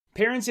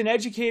Parents and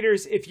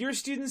educators, if your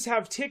students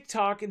have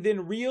TikTok,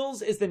 then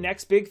Reels is the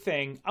next big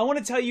thing. I want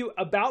to tell you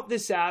about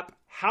this app,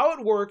 how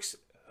it works,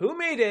 who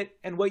made it,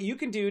 and what you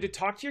can do to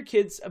talk to your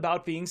kids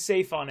about being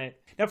safe on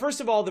it. Now, first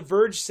of all, The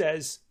Verge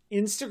says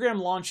Instagram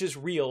launches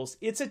Reels.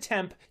 Its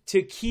attempt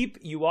to keep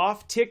you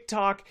off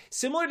TikTok.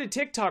 Similar to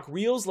TikTok,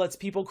 Reels lets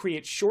people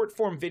create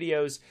short-form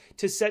videos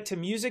to set to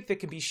music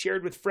that can be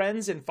shared with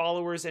friends and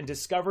followers and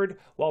discovered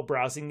while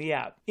browsing the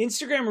app.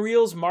 Instagram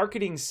Reels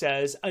marketing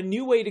says a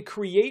new way to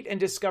create and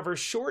discover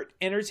short,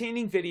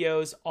 entertaining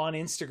videos on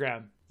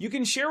Instagram. You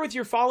can share with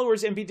your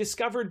followers and be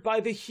discovered by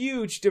the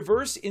huge,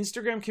 diverse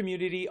Instagram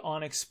community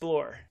on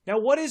Explore. Now,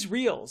 what is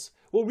Reels?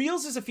 Well,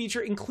 Reels is a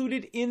feature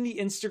included in the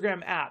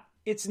Instagram app.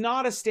 It's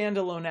not a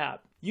standalone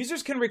app.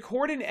 Users can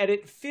record and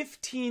edit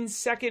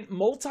 15-second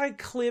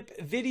multi-clip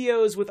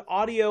videos with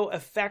audio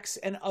effects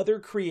and other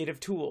creative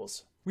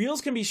tools.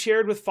 Reels can be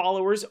shared with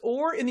followers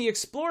or in the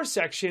Explore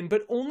section,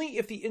 but only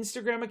if the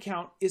Instagram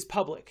account is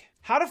public.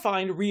 How to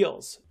find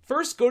Reels.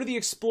 First, go to the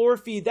Explore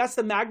feed. That's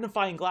the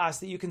magnifying glass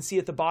that you can see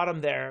at the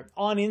bottom there.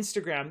 On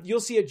Instagram, you'll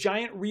see a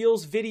giant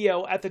Reels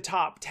video at the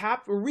top.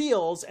 Tap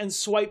Reels and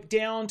swipe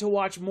down to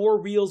watch more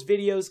Reels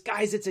videos.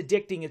 Guys, it's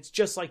addicting. It's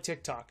just like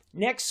TikTok.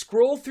 Next,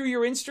 scroll through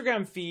your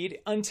Instagram feed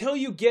until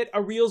you get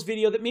a Reels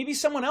video that maybe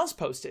someone else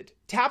posted.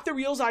 Tap the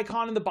Reels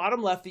icon in the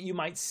bottom left that you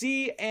might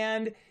see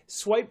and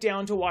swipe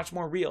down to watch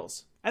more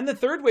Reels. And the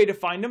third way to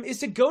find them is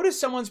to go to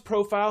someone's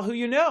profile who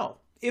you know.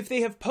 If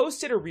they have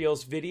posted a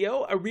Reels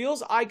video, a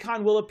Reels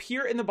icon will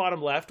appear in the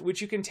bottom left,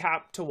 which you can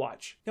tap to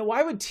watch. Now,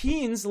 why would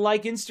teens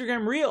like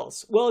Instagram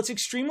Reels? Well, it's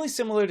extremely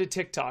similar to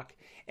TikTok,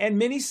 and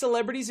many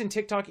celebrities and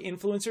TikTok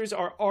influencers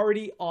are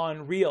already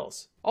on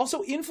Reels.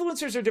 Also,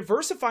 influencers are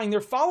diversifying their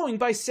following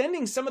by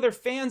sending some of their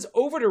fans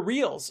over to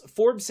Reels.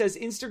 Forbes says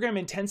Instagram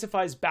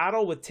intensifies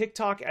battle with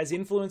TikTok as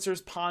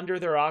influencers ponder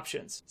their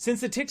options. Since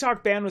the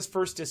TikTok ban was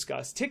first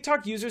discussed,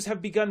 TikTok users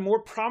have begun more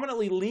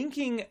prominently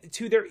linking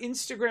to their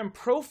Instagram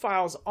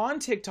profiles on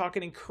TikTok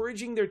and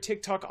encouraging their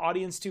TikTok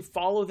audience to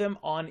follow them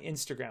on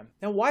Instagram.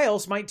 Now, why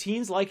else might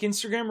teens like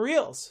Instagram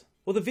Reels?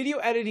 Well, the video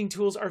editing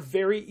tools are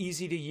very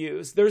easy to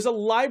use. There's a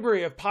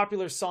library of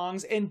popular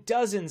songs and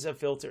dozens of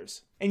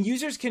filters. And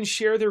users can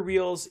share their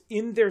Reels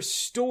in their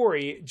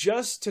story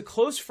just to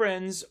close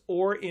friends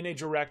or in a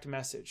direct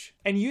message.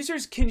 And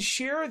users can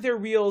share their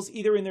Reels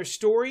either in their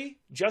story,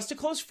 just to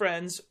close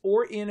friends,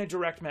 or in a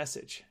direct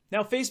message.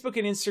 Now, Facebook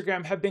and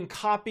Instagram have been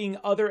copying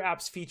other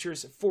apps'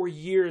 features for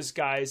years,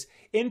 guys.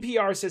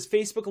 NPR says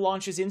Facebook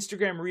launches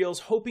Instagram Reels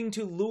hoping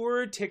to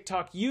lure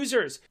TikTok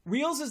users.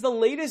 Reels is the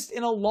latest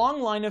in a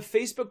long line of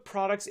Facebook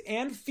products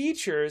and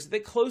features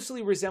that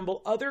closely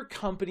resemble other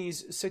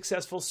companies'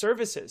 successful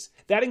services.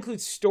 That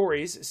includes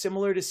Stories,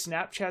 similar to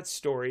Snapchat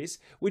Stories,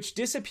 which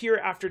disappear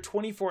after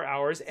 24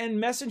 hours, and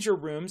Messenger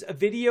Rooms, a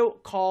video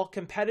call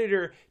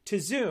competitor to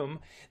Zoom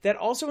that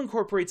also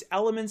incorporates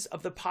elements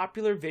of the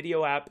popular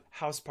video app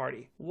House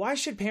Party. Why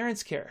should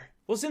parents care?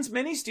 Well, since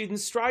many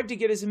students strive to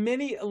get as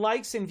many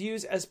likes and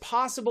views as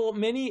possible,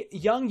 many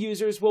young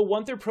users will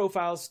want their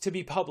profiles to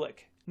be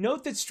public.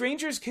 Note that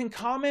strangers can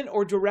comment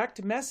or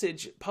direct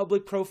message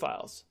public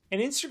profiles.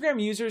 And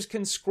Instagram users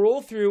can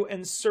scroll through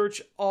and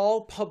search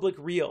all public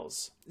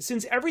Reels.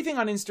 Since everything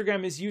on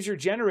Instagram is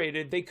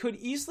user-generated, they could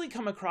easily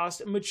come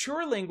across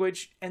mature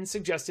language and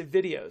suggestive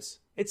videos.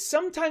 It's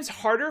sometimes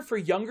harder for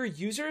younger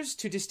users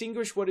to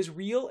distinguish what is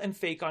real and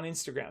fake on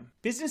Instagram.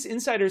 Business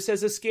Insider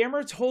says a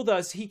scammer told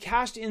us he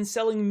cashed in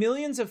selling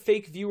millions of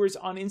fake viewers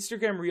on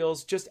Instagram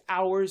Reels just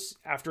hours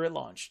after it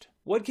launched.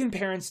 What can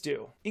parents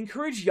do?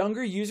 Encourage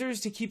younger users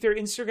to keep their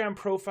Instagram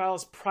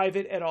profiles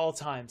private at all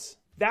times.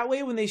 That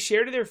way, when they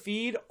share to their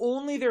feed,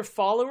 only their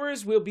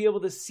followers will be able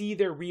to see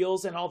their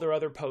Reels and all their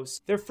other posts.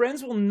 Their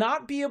friends will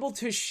not be able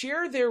to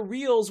share their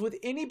Reels with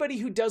anybody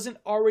who doesn't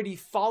already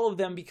follow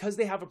them because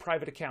they have a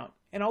private account.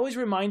 And always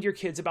remind your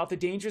kids about the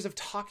dangers of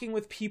talking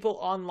with people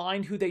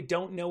online who they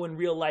don't know in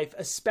real life,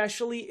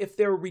 especially if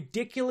they're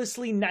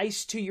ridiculously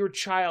nice to your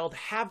child.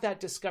 Have that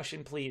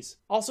discussion, please.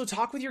 Also,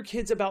 talk with your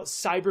kids about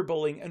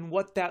cyberbullying and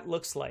what that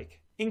looks like.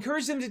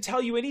 Encourage them to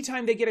tell you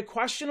anytime they get a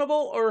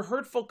questionable or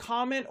hurtful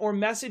comment or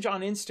message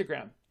on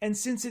Instagram. And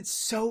since it's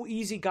so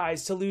easy,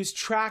 guys, to lose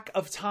track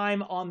of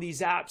time on these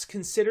apps,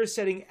 consider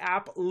setting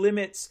app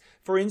limits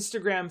for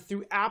Instagram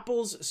through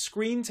Apple's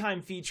screen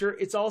time feature.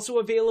 It's also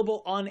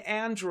available on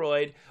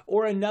Android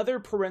or another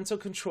parental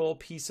control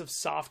piece of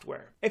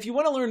software. If you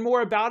want to learn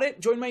more about it,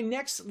 join my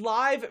next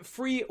live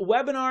free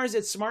webinars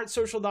at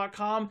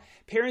smartsocial.com.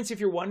 Parents, if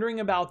you're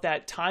wondering about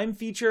that time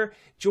feature,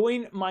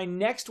 join my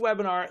next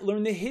webinar.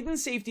 Learn the hidden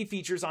safety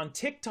features on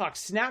TikTok,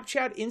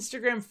 Snapchat,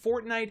 Instagram,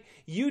 Fortnite,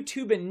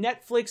 YouTube, and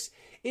Netflix.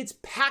 It's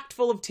packed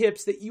full of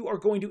tips that you are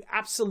going to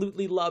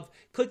absolutely love.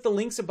 Click the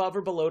links above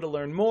or below to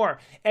learn more.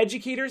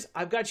 Educators,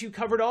 I've got you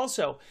covered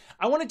also.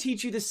 I want to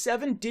teach you the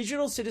 7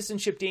 digital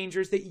citizenship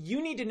dangers that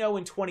you need to know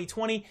in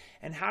 2020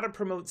 and how to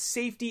promote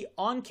safety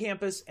on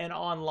campus and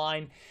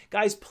online.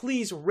 Guys,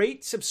 please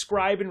rate,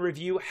 subscribe, and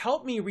review.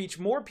 Help me reach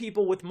more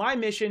people with my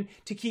mission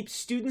to keep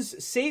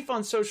students safe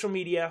on social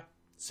media.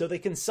 so they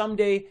can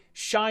someday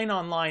shine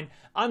online.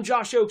 I'm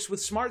Josh Oakes with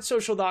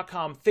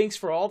smartsocial.com. Thanks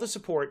for all the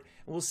support,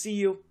 and we'll see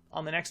you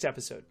on the next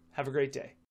episode. Have a great day.